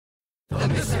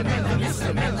Mr. Mellow,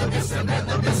 Mr. Mellow, Mr.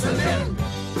 Mellow, Mr. Mellow.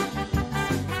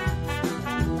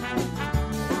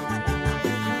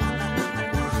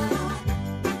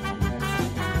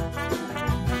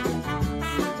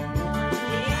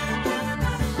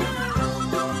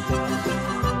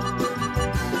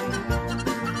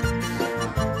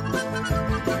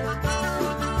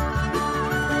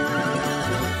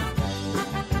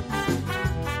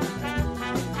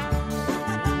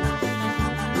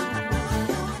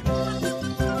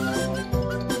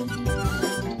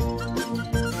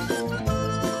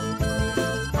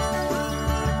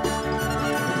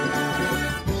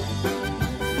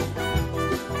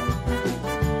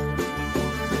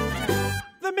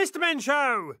 Mr. Men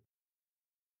Show!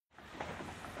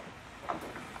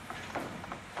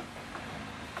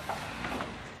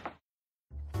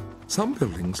 Some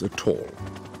buildings are tall,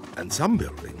 and some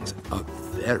buildings are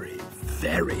very,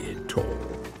 very tall.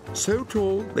 So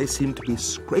tall they seem to be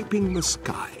scraping the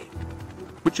sky,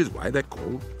 which is why they're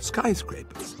called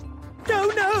skyscrapers.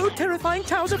 Oh no, terrifying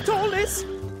towers of tallness!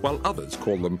 While others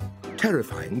call them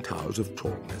terrifying towers of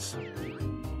tallness.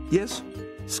 Yes,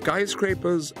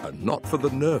 skyscrapers are not for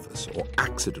the nervous or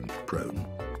accident-prone,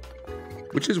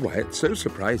 which is why it's so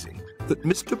surprising that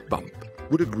Mr. Bump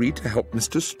would agree to help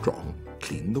Mr. Strong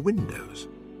clean the windows.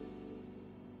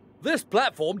 This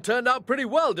platform turned out pretty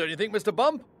well, don't you think, Mr.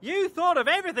 Bump? You thought of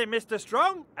everything, Mr.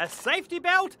 Strong. A safety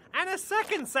belt and a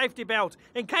second safety belt,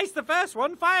 in case the first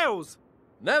one fails.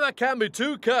 Never can be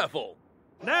too careful.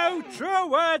 No truer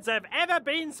words have ever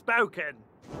been spoken.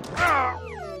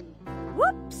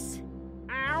 Whoops!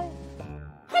 Ow!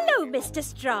 Hello, Mr.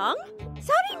 Strong.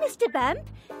 Sorry, Mr. Bump.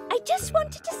 I just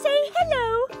wanted to say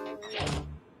hello.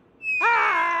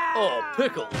 Ah! Oh,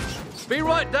 pickles. Be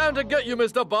right down to get you,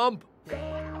 Mr. Bump.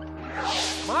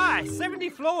 My, 70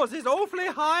 floors is awfully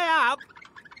high up.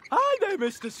 Hi there,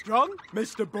 Mr. Strong,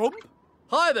 Mr. Bump.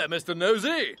 Hi there, Mr.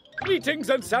 Nosy. Greetings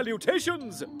and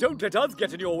salutations. Don't let us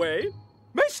get in your way.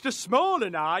 Mr. Small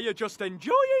and I are just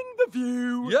enjoying the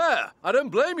view. Yeah, I don't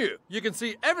blame you. You can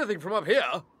see everything from up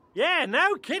here. Yeah,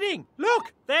 no kidding.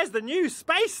 Look, there's the new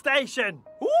space station.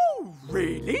 Ooh,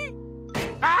 really?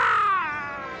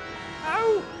 Ah!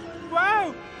 Oh,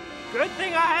 whoa. Good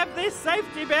thing I have this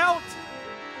safety belt.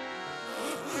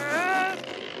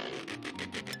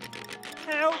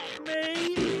 Help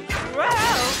me.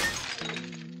 Wow.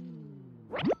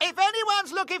 If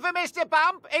anyone's looking for Mr.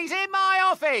 Bump, he's in my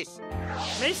office.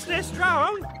 Mr.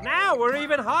 Strong, now we're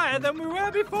even higher than we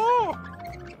were before.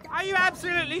 Are you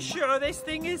absolutely sure this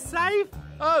thing is safe?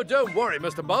 Oh, don't worry,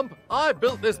 Mr. Bump. I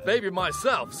built this baby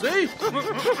myself, see? No,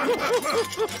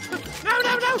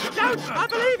 don't! I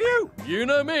believe you! You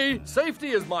know me. Safety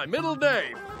is my middle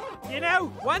name. You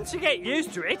know, once you get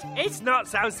used to it, it's not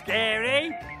so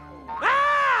scary.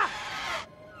 Ah!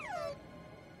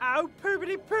 Oh,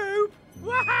 poopity poop!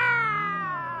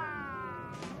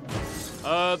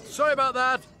 Sorry about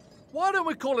that. Why don't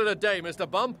we call it a day, Mr.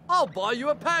 Bump? I'll buy you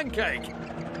a pancake.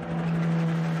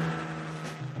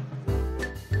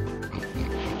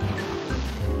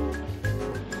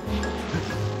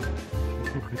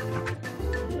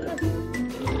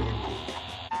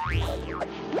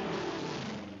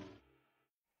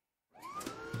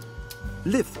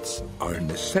 Lifts are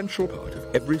an essential part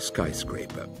of every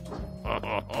skyscraper.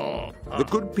 The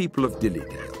good people of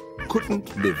Dillydale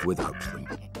couldn't live without them.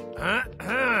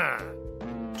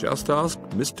 Just ask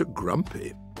Mr.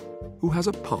 Grumpy, who has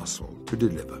a parcel to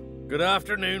deliver. Good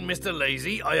afternoon, Mr.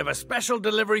 Lazy. I have a special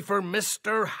delivery for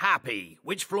Mr. Happy.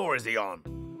 Which floor is he on?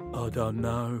 I don't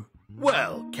know.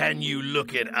 Well, can you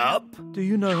look it up? Do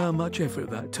you know how much effort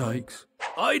that takes?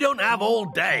 I don't have all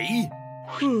day.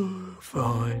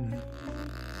 Fine.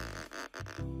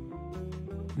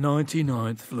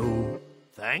 99th floor.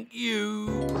 Thank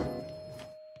you.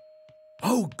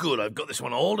 Oh, good. I've got this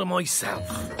one all to myself.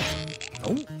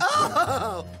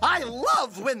 Oh, I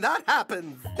love when that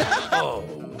happens. Oh.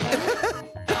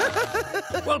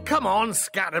 Well, come on,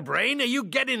 Scatterbrain. Are you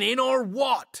getting in or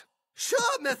what?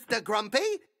 Sure, Mr.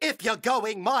 Grumpy, if you're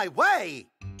going my way.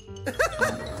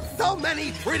 So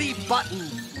many pretty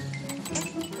buttons.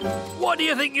 What do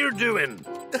you think you're doing?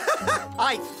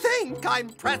 I think I'm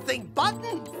pressing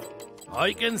buttons.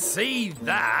 I can see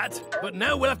that, but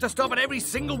now we'll have to stop at every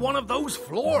single one of those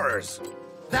floors.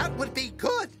 That would be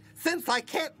good, since I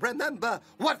can't remember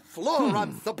what floor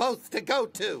I'm supposed to go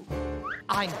to.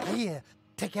 I'm here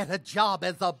to get a job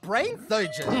as a brain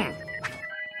surgeon.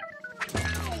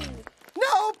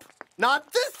 Nope,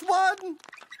 not this one.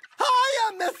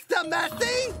 Hiya, Mr.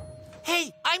 Messy.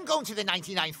 Hey, I'm going to the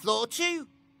 99th floor too.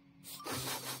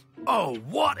 Oh,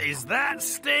 what is that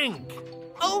stink?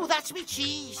 Oh, that's me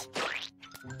cheese.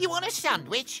 You want a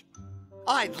sandwich?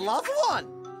 I'd love one.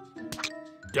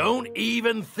 Don't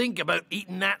even think about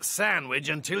eating that sandwich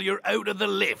until you're out of the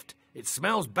lift. It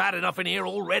smells bad enough in here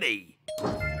already.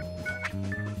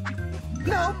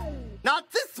 No,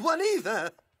 not this one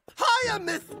either. Hiya,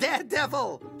 Miss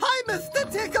Daredevil. Hi, Mr.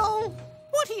 Tickle.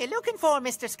 What are you looking for,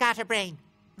 Mr. Scatterbrain?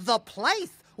 The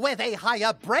place where they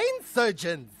hire brain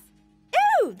surgeons.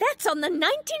 Oh, that's on the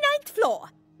 99th floor,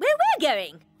 where we're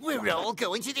going. We're all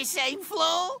going to the same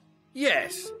floor?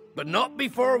 Yes, but not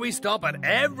before we stop at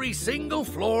every single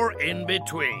floor in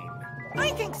between.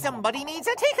 I think somebody needs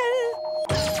a tickle.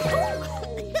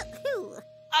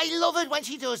 I love it when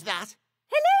she does that.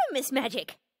 Hello, Miss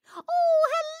Magic. Oh,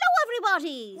 hello,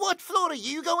 everybody. What floor are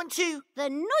you going to? The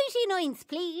 99th,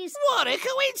 please. What a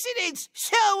coincidence!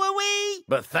 So are we!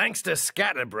 But thanks to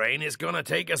Scatterbrain, it's gonna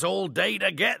take us all day to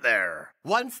get there.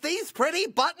 Once these pretty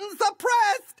buttons are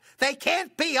pressed, they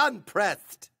can't be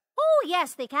unpressed. Oh,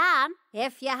 yes, they can,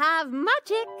 if you have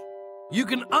magic. You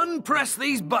can unpress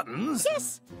these buttons?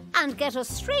 Yes, and get us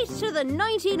straight to the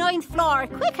 99th floor,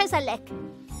 quick as a lick.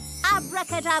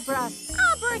 Abracadabra,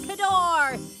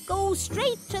 abracador, go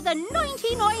straight to the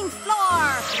 99th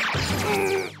floor.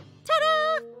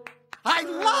 Ta-da! I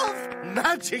love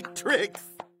magic tricks.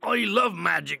 I love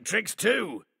magic tricks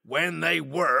too, when they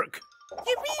work.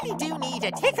 You really do need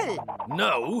a tickle.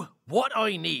 No, what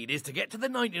I need is to get to the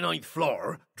 99th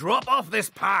floor, drop off this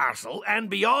parcel, and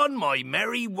be on my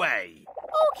merry way.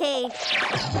 Okay.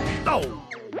 Oh!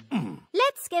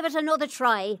 Let's give it another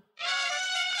try.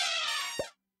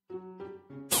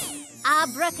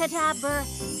 Abracadabra,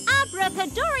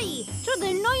 abracadabra, to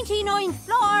the 99th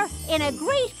floor in a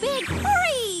great big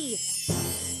hurry!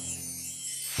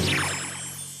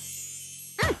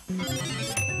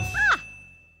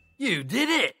 You did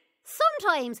it!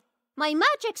 Sometimes my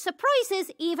magic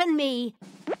surprises even me.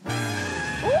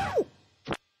 Oh!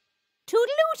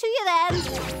 Toodaloo to you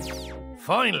then.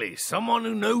 Finally, someone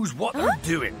who knows what they're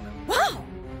doing. Wow,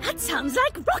 that sounds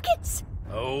like rockets.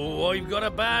 Oh, I've got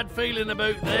a bad feeling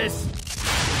about this.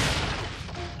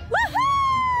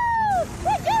 Woohoo!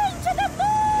 We're going to the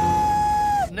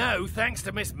moon! No, thanks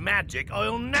to Miss Magic,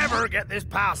 I'll never get this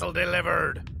parcel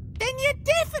delivered. Then you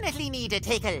definitely need a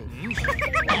tickle.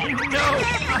 No!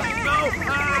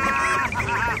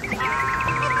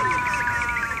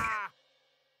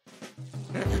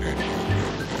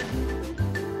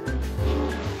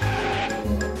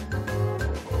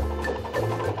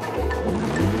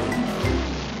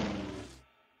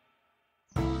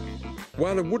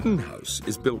 While a wooden house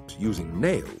is built using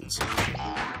nails,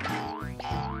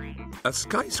 a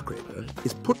skyscraper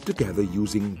is put together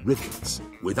using rivets.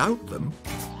 Without them,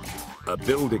 a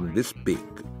building this big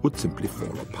would simply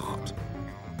fall apart.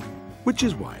 Which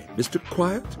is why Mr.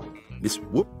 Quiet, Miss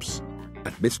Whoops,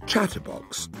 and Miss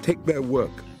Chatterbox take their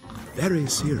work very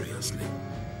seriously.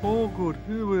 Oh, good.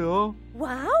 Here we are.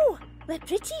 Wow, we're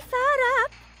pretty far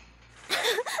up.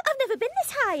 I've never been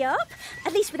this high up,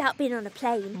 at least without being on a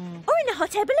plane or in a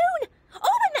hot air balloon.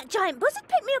 Oh, and that giant buzzard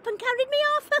picked me up and carried me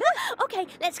off. OK,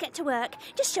 let's get to work.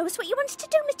 Just show us what you wanted to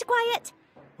do, Mr. Quiet.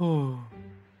 Oh,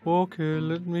 OK,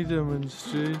 let me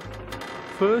demonstrate.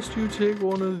 First, you take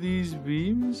one of these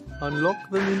beams and lock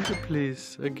them into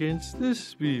place against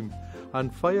this beam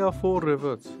and fire 4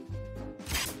 rivets.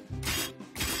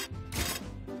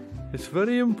 It's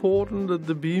very important that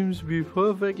the beams be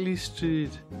perfectly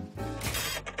straight.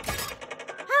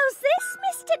 How's this,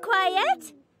 Mr.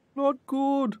 Quiet? Not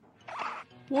good.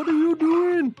 What are you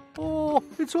doing? Oh,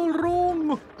 it's all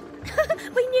wrong.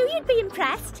 We knew you'd be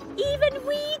impressed. Even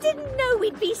we didn't know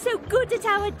we'd be so good at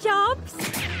our jobs.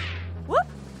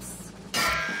 Whoops.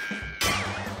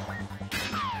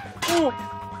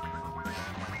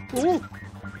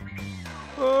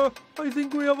 I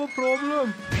think we have a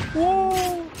problem.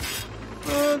 Whoa!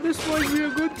 This might be a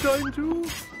good time to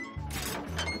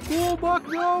go back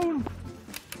down.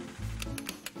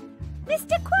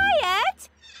 Mr. Quiet,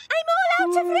 I'm all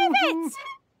out of rivets.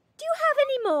 Do you have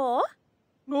any more?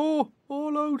 No,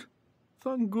 all out.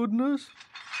 Thank goodness.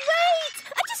 Wait,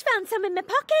 I just found some in my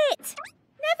pocket.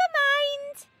 Never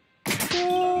mind.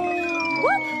 Oh,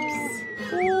 Whoops.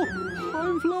 oh,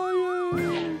 I'm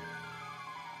flying.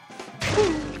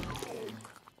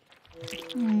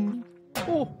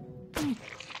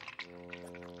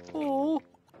 Oh,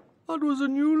 that was a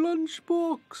new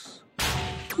lunchbox.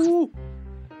 Oh,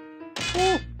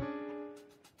 oh,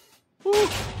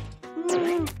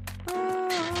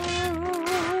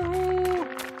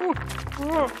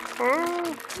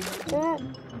 oh.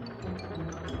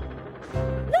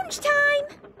 Lunchtime.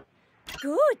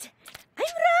 Good.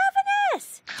 I'm ravenous.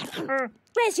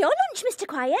 Where's your lunch, Mr.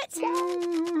 Quiet?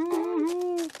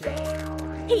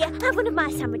 Here, have one of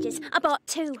my sandwiches. I bought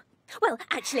 2. Well,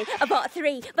 actually, I bought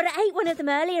 3, but I ate one of them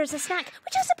earlier as a snack,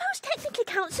 which I suppose technically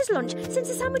counts as lunch, since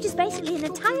a sandwich is basically an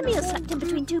entire meal slapped in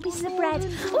between 2 pieces of bread.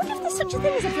 I wonder if there's such a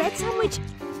thing as a bread sandwich.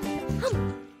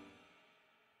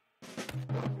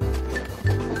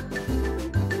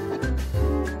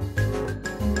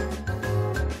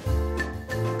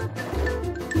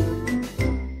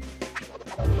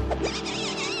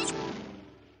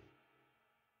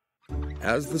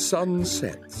 As the sun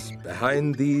sets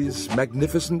behind these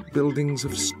magnificent buildings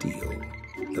of steel,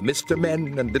 the Mr.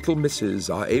 Men and Little Misses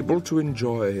are able to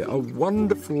enjoy a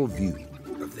wonderful view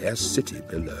of their city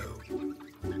below,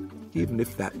 even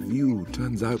if that view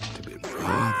turns out to be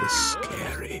rather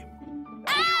scary.